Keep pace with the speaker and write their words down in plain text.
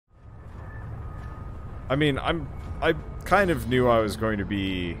I mean, I kind of knew I was going to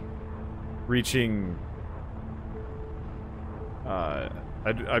be reaching...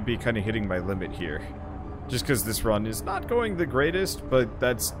 I'd be kind of hitting my limit here. Just because this run is not going the greatest, but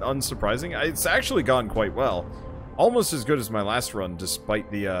that's unsurprising. It's actually gone quite well. Almost as good as my last run, despite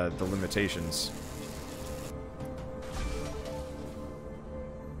the limitations.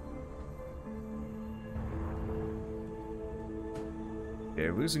 Okay,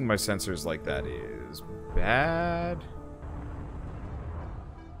 losing my sensors like that is bad.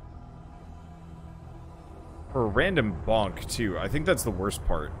 For a random bonk, too. I think that's the worst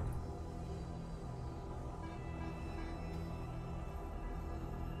part.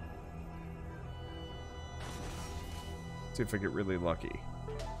 See if I get really lucky.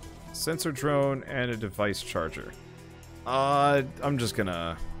 Sensor drone and a device charger. I'm just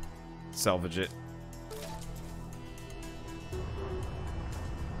gonna salvage it.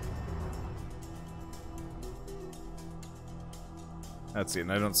 That's it,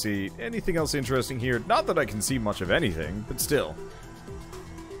 and I don't see anything else interesting here. Not that I can see much of anything, but still.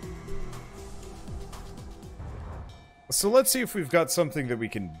 So let's see if we've got something that we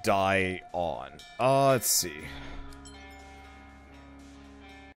can die on. Let's see.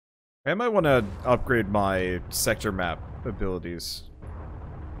 I might want to upgrade my sector map abilities.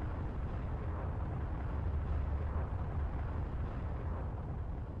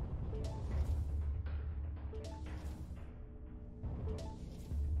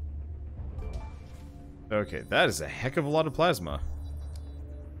 Okay, that is a heck of a lot of plasma.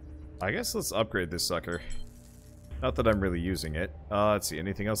 I guess let's upgrade this sucker. Not that I'm really using it. Let's see,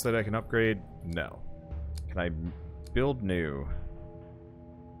 anything else that I can upgrade? No. Can I build new?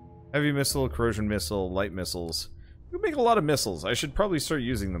 Heavy missile, corrosion missile, light missiles. We make a lot of missiles. I should probably start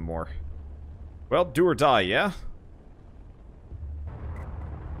using them more. Well, do or die, yeah?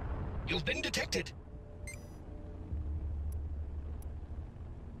 You've been detected.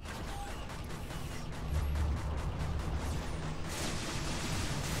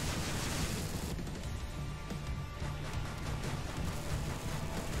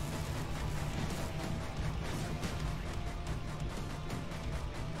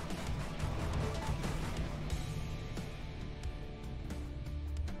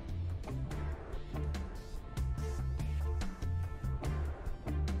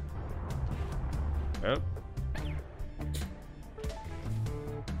 Oh.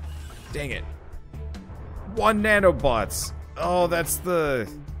 Dang it. 1 nanobots. Oh, that's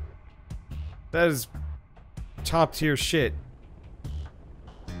the... That is top tier shit.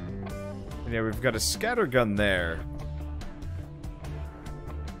 And yeah, we've got a scatter gun there.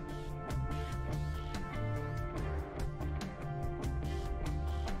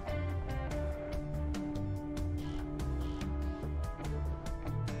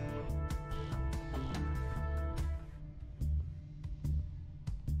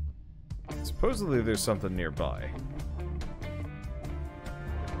 Supposedly there's something nearby.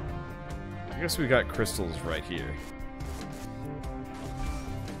 I guess we got crystals right here.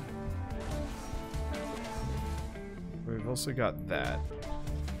 We've also got that.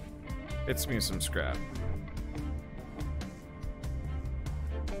 It's me some scrap.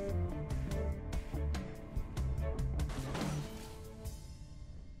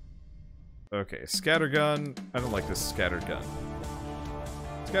 Okay, scattergun. I don't like this scattergun.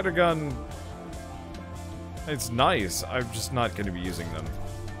 Scattergun... It's nice, I'm just not going to be using them.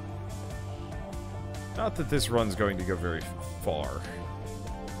 Not that this run's going to go very far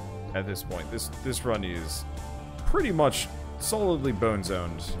at this point. This run is pretty much solidly bone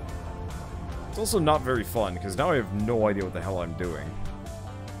zoned. It's also not very fun, because now I have no idea what the hell I'm doing.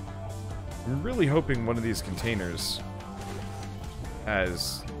 I'm really hoping one of these containers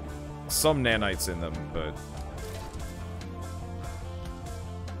has some nanites in them, but...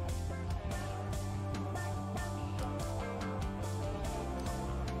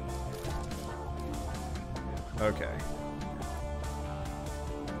 Okay.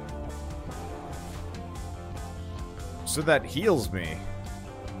 So that heals me,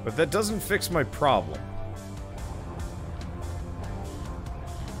 but that doesn't fix my problem.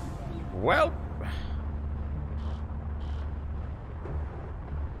 Well...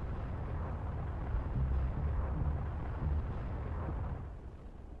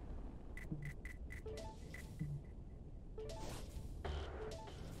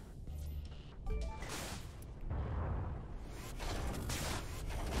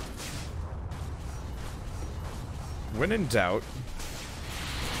 When in doubt...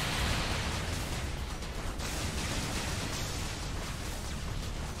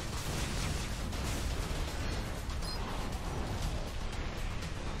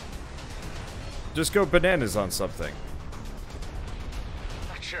 Just go bananas on something.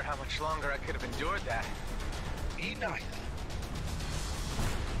 Not sure how much longer I could have endured that. Me neither.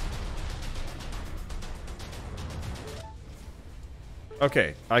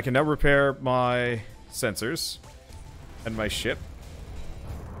 Okay, I can now repair my sensors and my ship.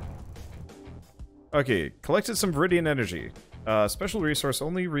 Okay, collected some Viridian energy. Special resource,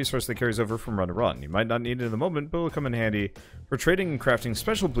 only resource that carries over from run to run. You might not need it in the moment, but will come in handy for trading and crafting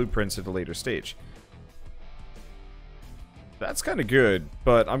special blueprints at a later stage. That's kind of good,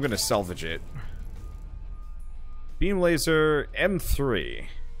 but I'm going to salvage it. Beam laser, M3.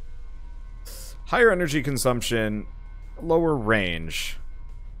 Higher energy consumption, lower range.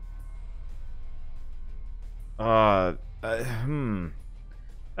 That's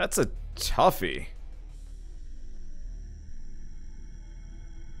a toughie.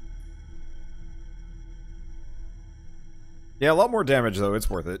 Yeah, a lot more damage, though.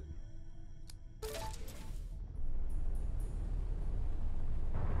 It's worth it.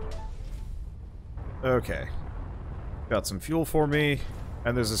 Okay. Got some fuel for me,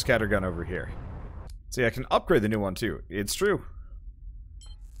 and there's a scattergun over here. See, I can upgrade the new one, too. It's true.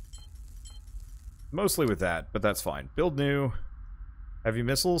 Mostly with that, but that's fine. Build new. Heavy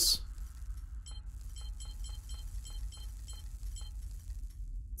missiles.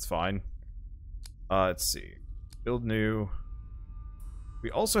 It's fine. Let's see. Build new. We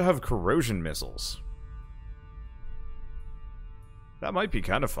also have corrosion missiles. That might be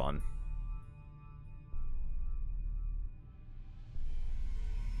kind of fun.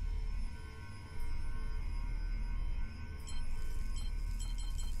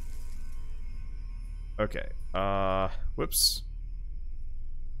 Okay. Whoops.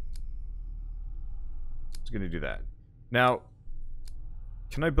 Just gonna do that. Now,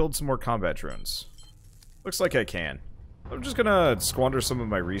 can I build some more combat drones? Looks like I can. I'm just gonna squander some of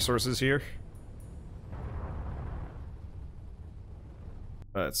my resources here.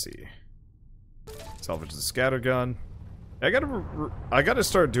 Let's see. Salvage the scattergun. I gotta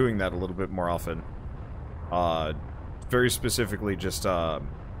start doing that a little bit more often. Very specifically, just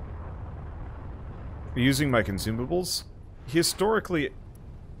using my consumables. Historically,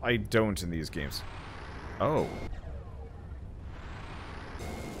 I don't in these games. Oh.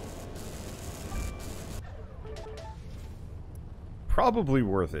 Probably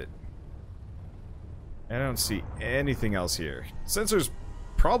worth it. I don't see anything else here. Sensors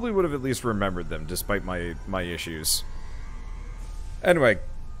probably would have at least remembered them, despite my issues. Anyway,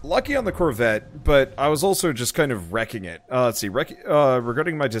 lucky on the Corvette, but I was also just kind of wrecking it. Let's see,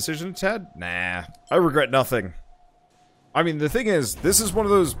 regretting my decision, Tad? Nah, I regret nothing. I mean, the thing is, this is one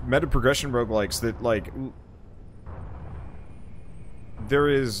of those meta-progression roguelikes that, like, there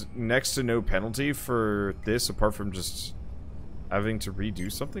is next to no penalty for this, apart from just having to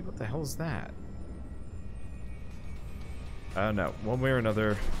redo something? What the hell is that? I don't know. One way or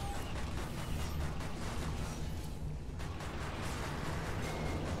another.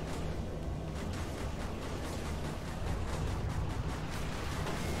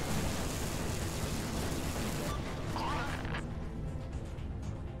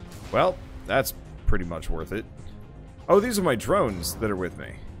 Well, that's pretty much worth it. Oh, these are my drones that are with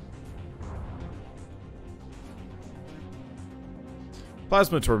me.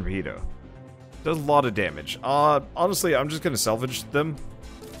 Plasma torpedo. Does a lot of damage. Honestly, I'm just gonna salvage them.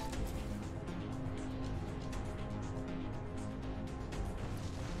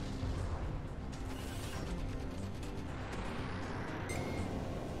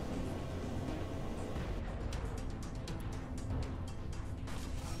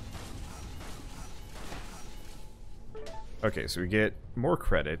 Okay, so we get more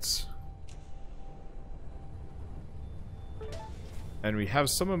credits. And we have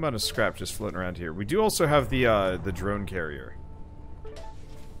some amount of scrap just floating around here. We do also have the drone carrier.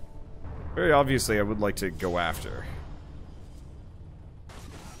 Very obviously, I would like to go after.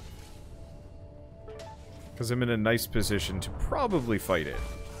 Because I'm in a nice position to probably fight it.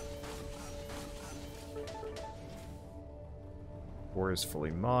 Ore is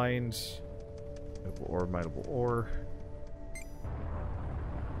fully mined. Mineable ore, mineable ore.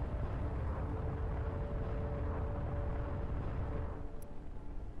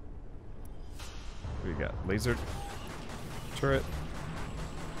 We got laser turret.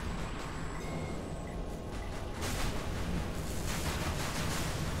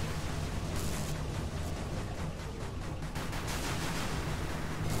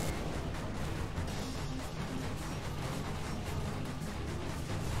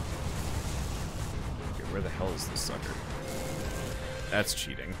 Okay, where the hell is this sucker? That's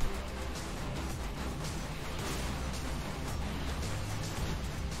cheating.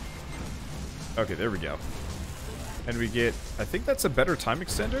 Okay, there we go. And we get... I think that's a better time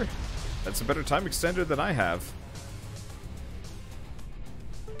extender? That's a better time extender than I have.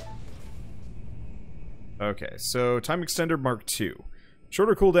 Okay, so time extender Mark II.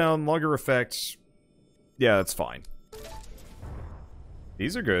 Shorter cooldown, longer effect. Yeah, that's fine.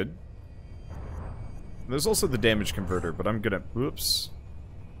 These are good. There's also the damage converter, but I'm gonna... Oops.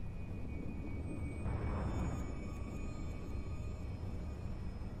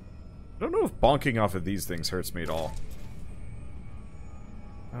 I don't know if bonking off of these things hurts me at all.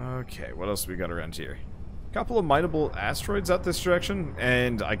 Okay, what else we got around here? Couple of mineable asteroids out this direction,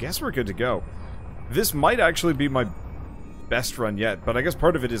 and I guess we're good to go. This might actually be my best run yet, but I guess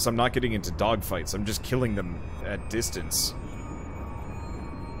part of it is I'm not getting into dogfights. I'm just killing them at distance.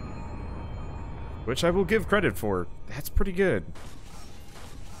 Which I will give credit for. That's pretty good.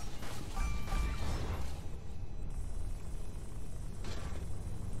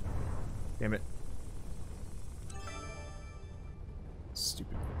 Damn it.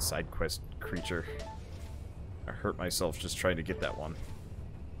 Stupid side quest creature. I hurt myself just trying to get that one.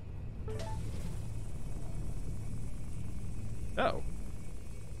 Oh.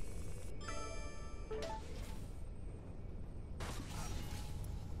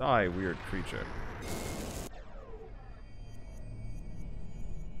 Die, weird creature.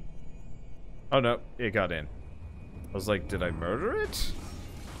 Oh no, it got in. I was like, did I murder it?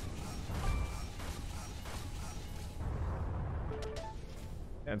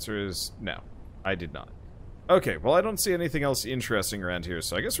 Answer is no, I did not. Okay, well I don't see anything else interesting around here,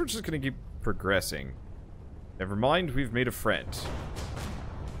 so I guess we're just gonna keep progressing. Never mind, we've made a friend.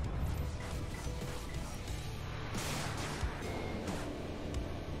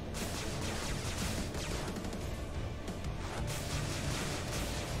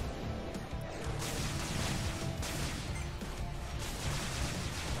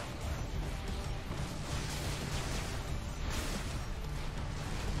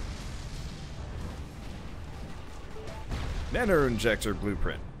 Nano injector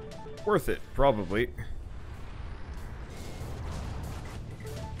blueprint. Worth it, probably.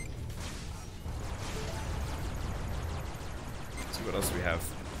 Let's see what else we have.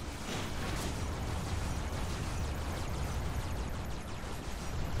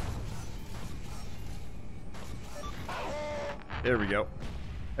 There we go.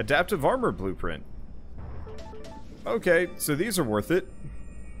 Adaptive armor blueprint. Okay, so these are worth it.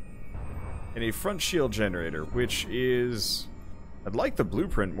 And a front shield generator, which is... I'd like the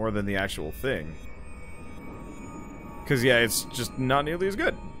blueprint more than the actual thing. Because, yeah, it's just not nearly as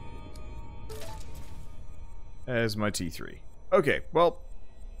good as my T3. Okay, well,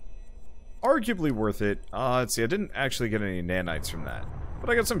 arguably worth it. Let's see, I didn't actually get any nanites from that. But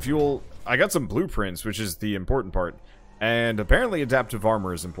I got some fuel. I got some blueprints, which is the important part. And apparently adaptive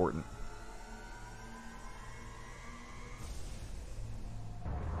armor is important.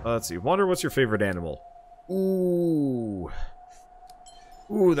 Let's see. Wander, what's your favorite animal? Ooh.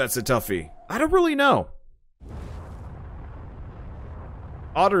 Ooh, that's a toughie. I don't really know.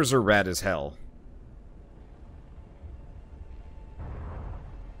 Otters are rad as hell.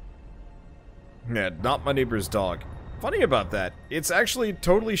 Yeah, not my neighbor's dog. Funny about that, it's actually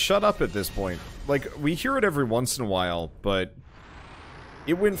totally shut up at this point. Like, we hear it every once in a while, but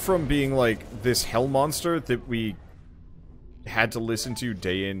it went from being like this hell monster that we had to listen to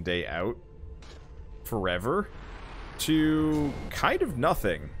day in, day out forever to kind of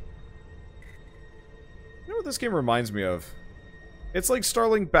nothing. You know what this game reminds me of? It's like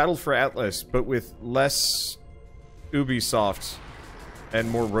Starlink Battle for Atlas, but with less Ubisoft and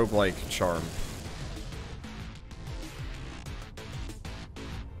more roguelike charm.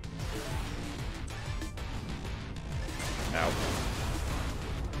 Ow.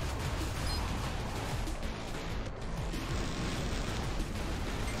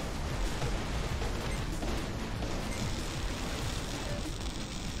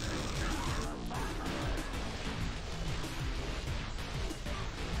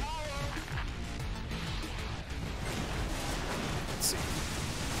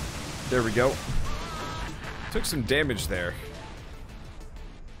 There we go. Took some damage there.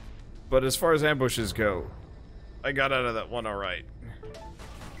 But as far as ambushes go, I got out of that one alright.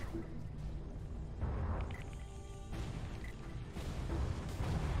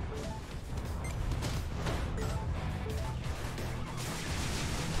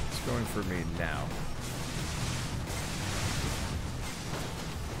 It's going for me now.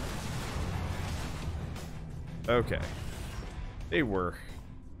 Okay. They were.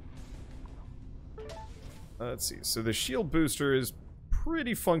 Let's see. So the shield booster is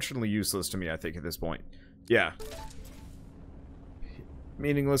pretty functionally useless to me, I think, at this point. Yeah.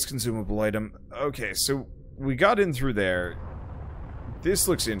 Meaningless consumable item. Okay, so we got in through there. This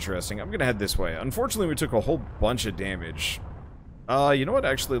looks interesting. I'm gonna head this way. Unfortunately, we took a whole bunch of damage. You know what?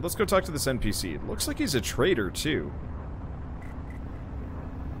 Actually, let's go talk to this NPC. It looks like he's a traitor, too.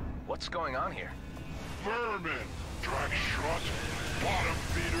 What's going on here? Vermin, drag shot, bottom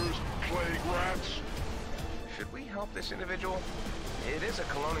feeders, plague rats. Should we help this individual? It is a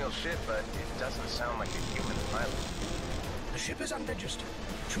colonial ship, but it doesn't sound like a human pilot. The ship is unregistered.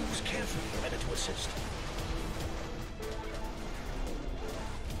 Choose carefully whether to assist.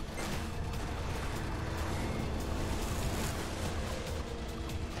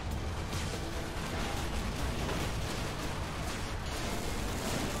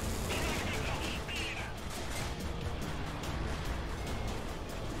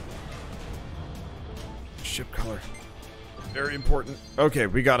 Ship color. Very important. Okay,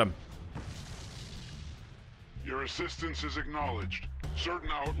 we got him. Your assistance is acknowledged. Certain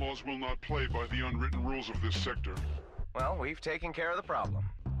outlaws will not play by the unwritten rules of this sector. Well, we've taken care of the problem.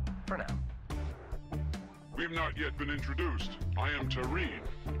 For now. We've not yet been introduced. I am Tareen,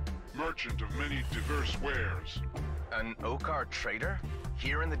 merchant of many diverse wares. An Okar trader?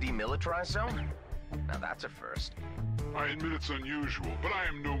 Here in the demilitarized zone? Now that's a first. I admit it's unusual, but I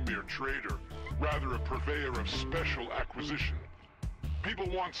am no mere trader. Rather a purveyor of special acquisition. People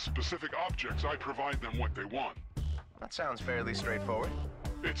want specific objects, I provide them what they want. That sounds fairly straightforward.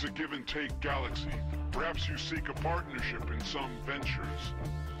 It's a give-and-take galaxy. Perhaps you seek a partnership in some ventures.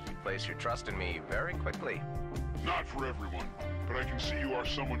 You place your trust in me very quickly. Not for everyone, but I can see you are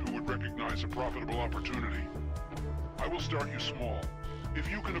someone who would recognize a profitable opportunity. I will start you small. If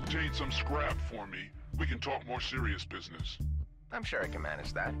you can obtain some scrap for me, we can talk more serious business. I'm sure I can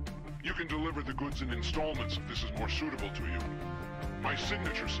manage that. You can deliver the goods in installments if this is more suitable to you. My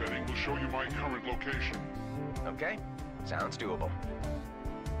signature setting will show you my current location. Okay, sounds doable.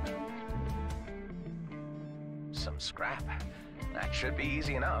 Some scrap. That should be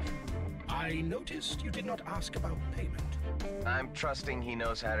easy enough. I noticed you did not ask about payment. I'm trusting he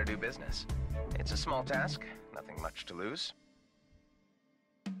knows how to do business. It's a small task, nothing much to lose.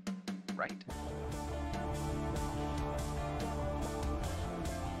 Right?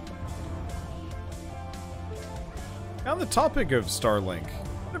 On the topic of Starlink,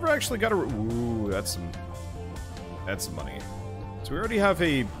 never actually got a... Ooh, that's some money. So we already have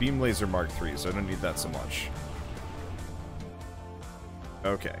a beam laser Mark III, so I don't need that so much.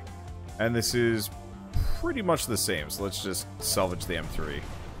 Okay. And this is pretty much the same, so let's just salvage the M3.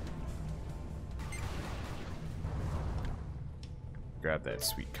 Grab that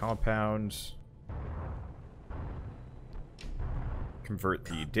sweet compound. Convert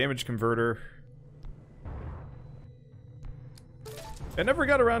the damage converter. I never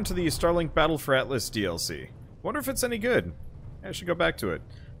got around to the Starlink Battle for Atlas DLC. Wonder if it's any good. I should go back to it.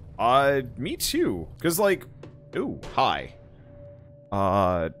 Me too. Because, like... Ooh, hi.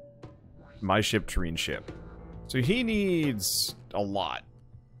 My ship, Tareen's ship. So he needs a lot.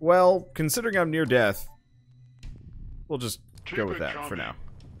 Well, considering I'm near death, we'll just go with that for now.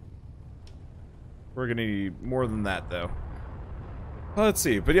 We're gonna need more than that, though. Let's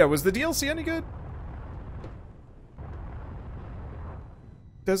see. But yeah, was the DLC any good?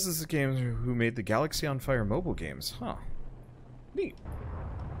 This is the game who made the Galaxy on Fire mobile games. Huh. Neat.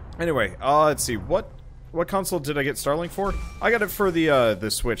 Anyway, let's see. What console did I get Starlink for? I got it for the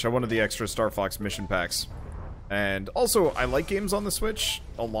Switch. I wanted the extra Star Fox mission packs. And also, I like games on the Switch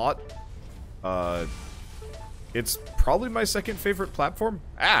a lot. It's probably my second favorite platform.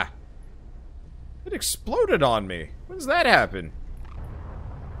 Ah! It exploded on me. When does that happen?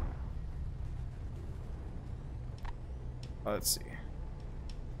 Let's see.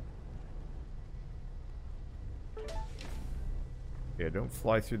 Yeah, don't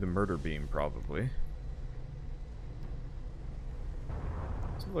fly through the murder beam, probably.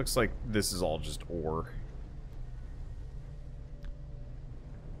 So it looks like this is all just ore.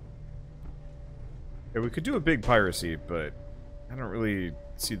 Yeah, we could do a big piracy, but I don't really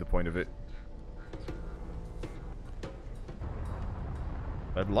see the point of it.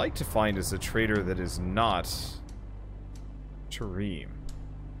 What I'd like to find is a trader that is not Tareem.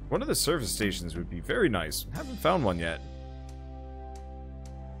 One of the service stations would be very nice. Haven't found one yet.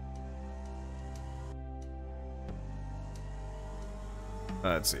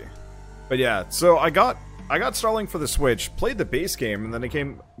 Let's see. But yeah, so I got Starlink for the Switch, played the base game, and then it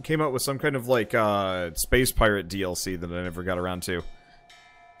came out with some kind of like Space Pirate DLC that I never got around to.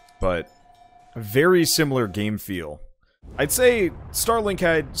 But a very similar game feel. I'd say Starlink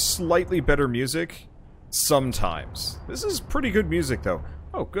had slightly better music sometimes. This is pretty good music though.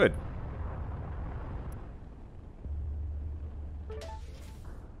 Oh, good.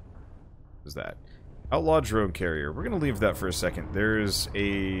 Is that? Outlaw drone carrier. We're going to leave that for a second. There's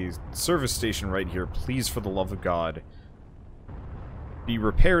a service station right here. Please, for the love of God, be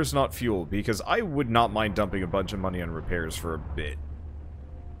repairs, not fuel, because I would not mind dumping a bunch of money on repairs for a bit.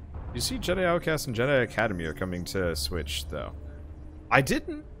 You see, Jedi Outcast and Jedi Academy are coming to Switch, though. I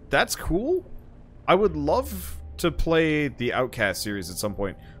didn't. That's cool. I would love to play the Outcast series at some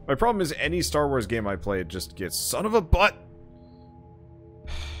point. My problem is any Star Wars game I play just gets son of a butt.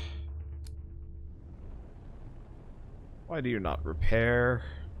 Why do you not repair?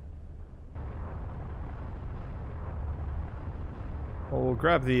 Well, we'll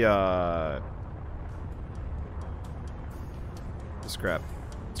grab the scrap.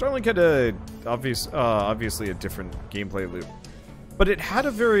 Starlink had a obviously a different gameplay loop, but it had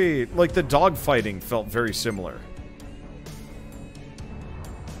a very, like, the dogfighting felt very similar.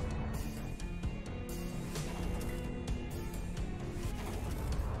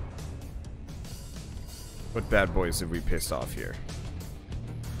 What bad boys have we pissed off here?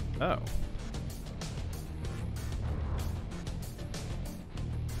 Oh.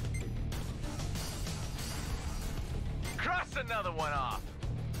 Cross another one off.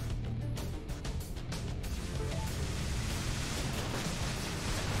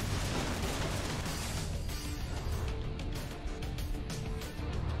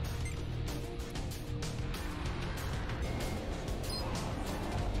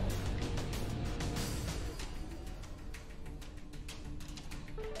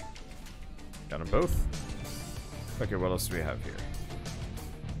 Got them both. Okay, what else do we have here?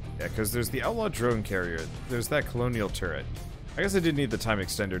 Yeah, because there's the Outlaw drone carrier. There's that colonial turret. I guess I didn't need the time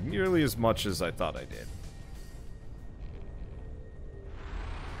extender nearly as much as I thought I did.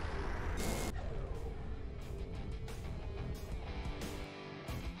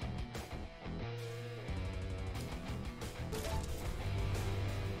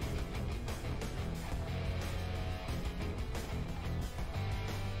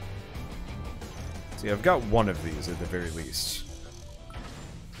 See, I've got one of these at the very least.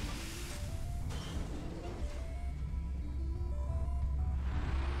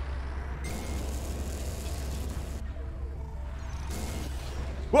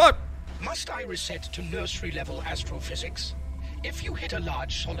 What? Must I reset to nursery-level astrophysics? If you hit a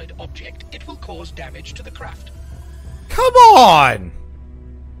large solid object, it will cause damage to the craft. Come on!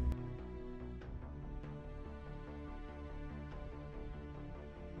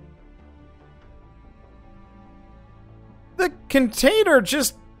 The container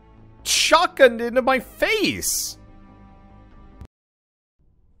just shotgunned into my face!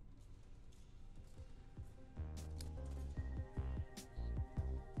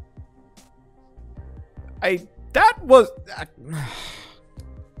 That was...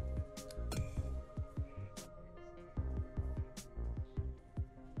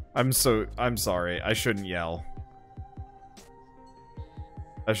 I'm sorry. I shouldn't yell.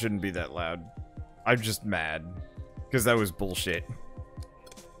 I shouldn't be that loud. I'm just mad. Because that was bullshit.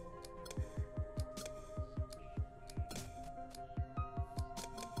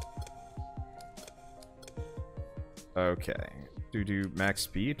 Okay. Do max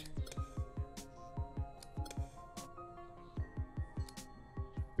speed?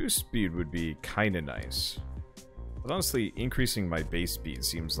 Boost speed would be kinda nice. But honestly, increasing my base speed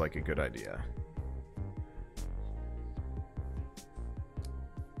seems like a good idea.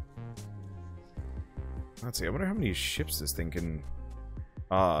 Let's see, I wonder how many ships this thing can...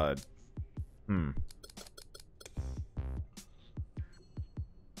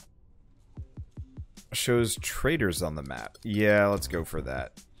 Shows traders on the map. Yeah, let's go for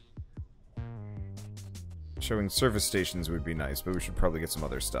that. Showing service stations would be nice, but we should probably get some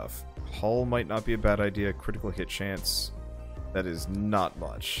other stuff. Hull might not be a bad idea. Critical hit chance. That is not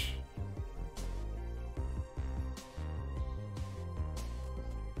much.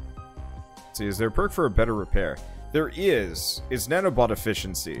 See, is there a perk for a better repair? There is. It's nanobot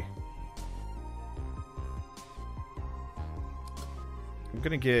efficiency. I'm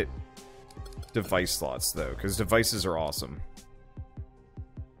gonna get device slots though, because devices are awesome.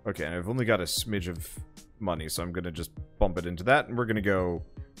 Okay, and I've only got a smidge of money, so I'm gonna just bump it into that, and we're gonna go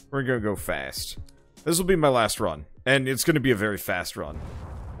fast. This will be my last run, and it's gonna be a very fast run.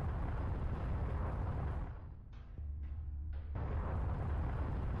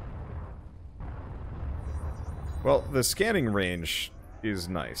 Well, the scanning range is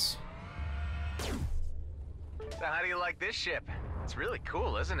nice. So how do you like this ship? It's really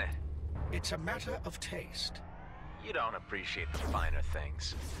cool, isn't it? It's a matter of taste. You don't appreciate the finer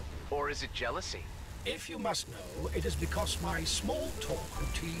things. Or is it jealousy? If you must know, it is because my small talk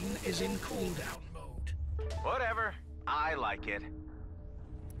routine is in cooldown mode. Whatever. I like it.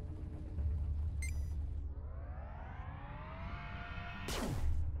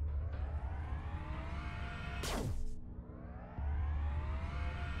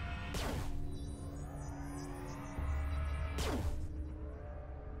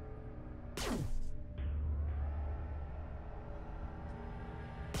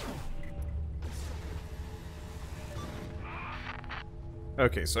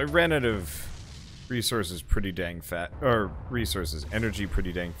 Okay, so I ran out of resources pretty dang fast. Or, energy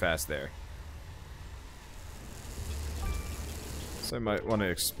pretty dang fast there. So I might want to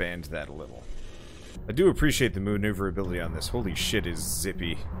expand that a little. I do appreciate the maneuverability on this. Holy shit, is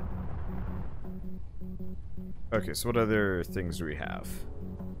zippy. Okay, so what other things do we have?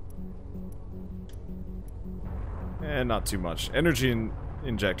 Not too much. Energy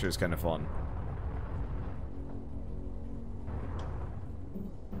injector is kind of fun.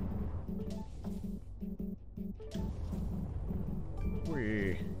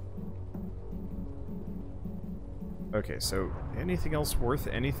 Okay, so anything else worth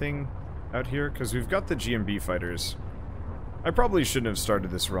anything out here? Because we've got the GMB fighters. I probably shouldn't have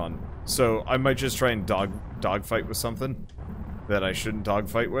started this run, so I might just try and dogfight with something that I shouldn't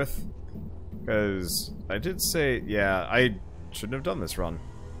dogfight with. Because I did say, yeah, I shouldn't have done this run.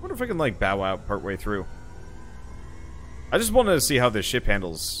 I wonder if I can, like, bow out partway through. I just wanted to see how this ship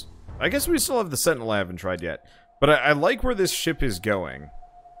handles. I guess we still have the Sentinel I haven't tried yet. But I like where this ship is going.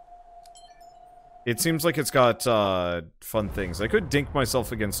 It seems like it's got fun things. I could dink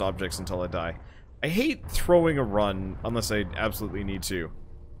myself against objects until I die. I hate throwing a run unless I absolutely need to.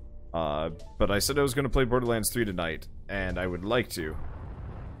 But I said I was going to play Borderlands 3 tonight, and I would like to.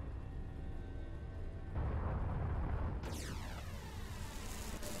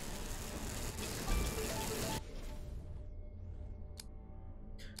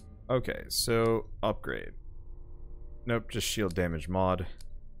 Okay, so upgrade. Nope, just shield damage mod.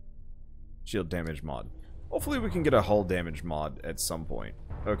 Shield damage mod. Hopefully we can get a hull damage mod at some point.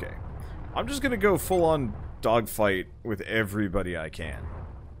 Okay. I'm just gonna go full-on dogfight with everybody I can.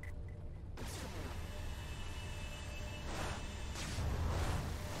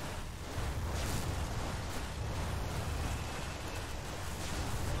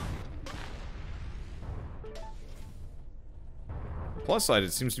 Plus side,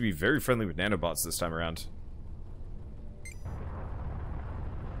 it seems to be very friendly with nanobots this time around.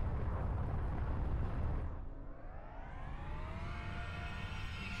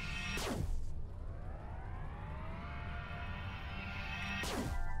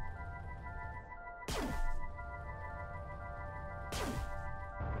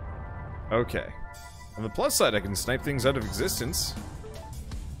 Okay. On the plus side, I can snipe things out of existence.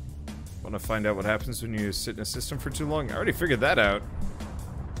 Want to find out what happens when you sit in a system for too long? I already figured that out.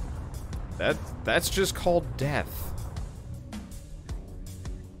 That's just called death.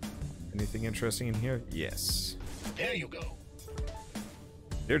 Anything interesting in here? Yes. There you go.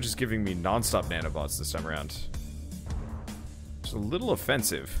 They're just giving me non-stop nanobots this time around. It's a little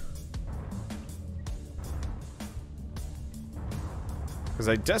offensive. Because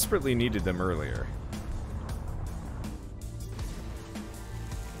I desperately needed them earlier.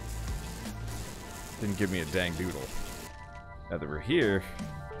 Didn't give me a dang doodle. Now that we're here,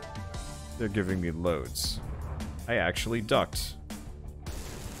 they're giving me loads. I actually ducked.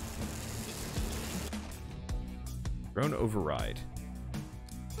 Drone override.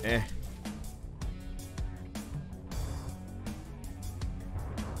 Eh.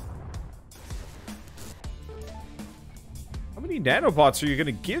 How many nanobots are you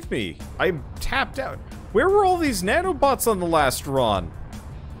gonna give me? I'm tapped out. Where were all these nanobots on the last run?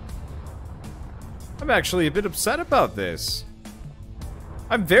 I'm actually a bit upset about this.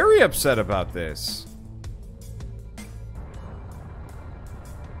 I'm very upset about this.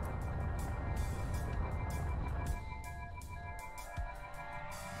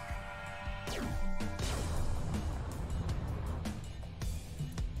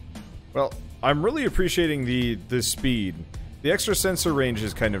 Well, I'm really appreciating the speed. The extra sensor range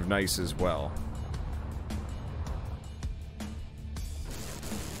is kind of nice as well.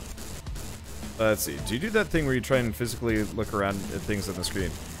 Let's see. Do you do that thing where you try and physically look around at things on the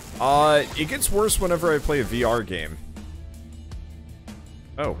screen? It gets worse whenever I play a VR game.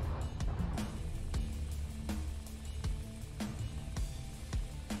 Oh.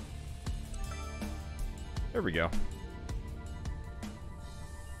 There we go.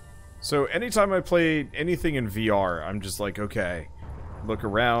 So anytime I play anything in VR, I'm just like, okay, look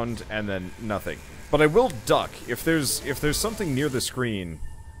around and then nothing. But I will duck if there's something near the screen.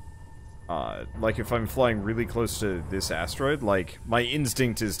 Like if I'm flying really close to this asteroid, like my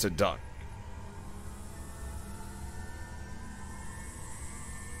instinct is to duck.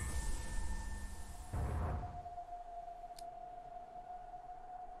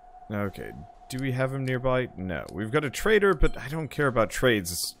 Okay, do we have him nearby? No. We've got a trader, but I don't care about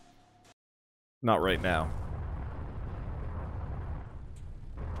trades. Not right now.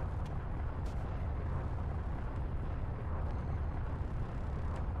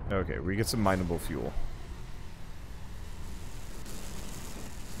 Okay, we get some mineable fuel.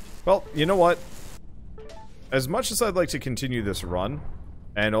 Well, you know what? As much as I'd like to continue this run,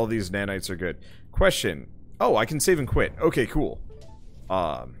 and all these nanites are good. Question. Oh, I can save and quit. Okay, cool.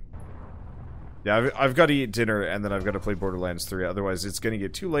 Yeah, I've got to eat dinner, and then I've got to play Borderlands 3, otherwise it's going to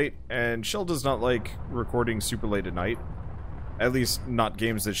get too late, and Shell does not like recording super late at night. At least, not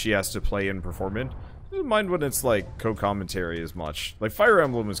games that she has to play and perform in. I don't mind when it's, like, co-commentary as much. Like, Fire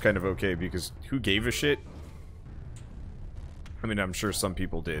Emblem was kind of okay, because who gave a shit? I mean, I'm sure some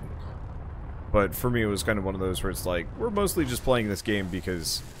people did. But for me, it was kind of one of those where it's like, we're mostly just playing this game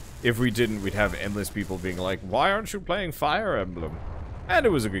because if we didn't, we'd have endless people being like, why aren't you playing Fire Emblem? And it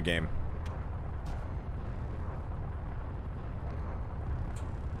was a good game.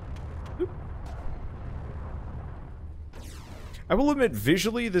 I will admit,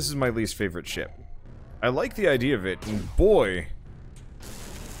 visually, this is my least favorite ship. I like the idea of it, and boy,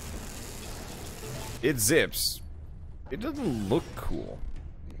 it zips. It doesn't look cool.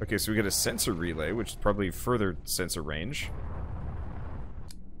 Okay, so we get a sensor relay, which is probably further sensor range.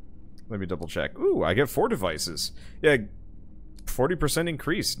 Let me double check. Ooh, I get 4 devices. Yeah, 40%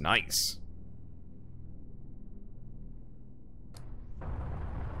 increase. Nice.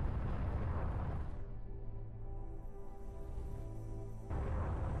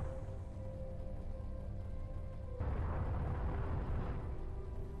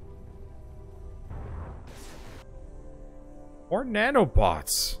 More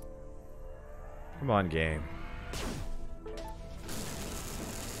nanobots. Come on, game.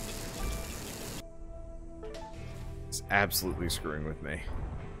 It's absolutely screwing with me.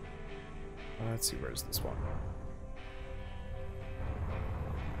 Let's see, where's this one?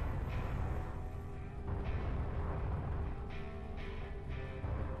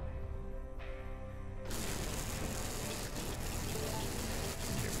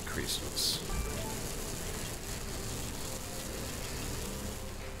 Increase this.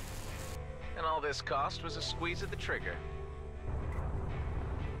 And all this cost was a squeeze of the trigger.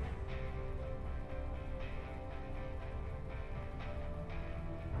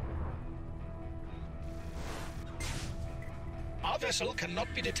 Our vessel cannot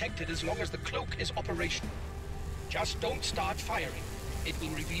be detected as long as the cloak is operational. Just don't start firing. It will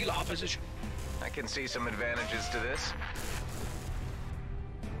reveal our position. I can see some advantages to this.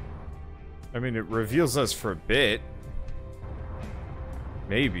 I mean, it reveals us for a bit.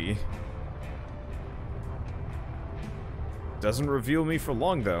 Maybe. Doesn't reveal me for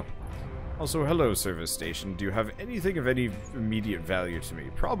long, though. Also, hello, service station. Do you have anything of any immediate value to me?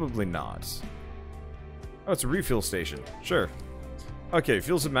 Probably not. Oh, it's a refuel station. Sure. Okay,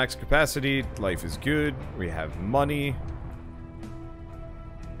 fuel's at max capacity. Life is good. We have money.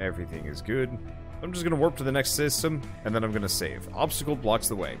 Everything is good. I'm just gonna warp to the next system, and then I'm gonna save. Obstacle blocks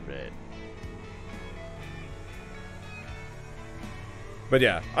the way. But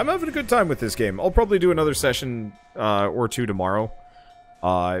yeah, I'm having a good time with this game. I'll probably do another session or two tomorrow.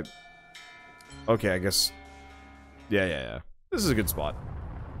 Okay, I guess... Yeah. This is a good spot.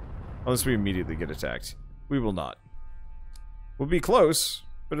 Unless we immediately get attacked. We will not. We'll be close,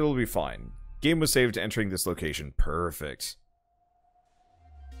 but it'll be fine. Game was saved entering this location. Perfect.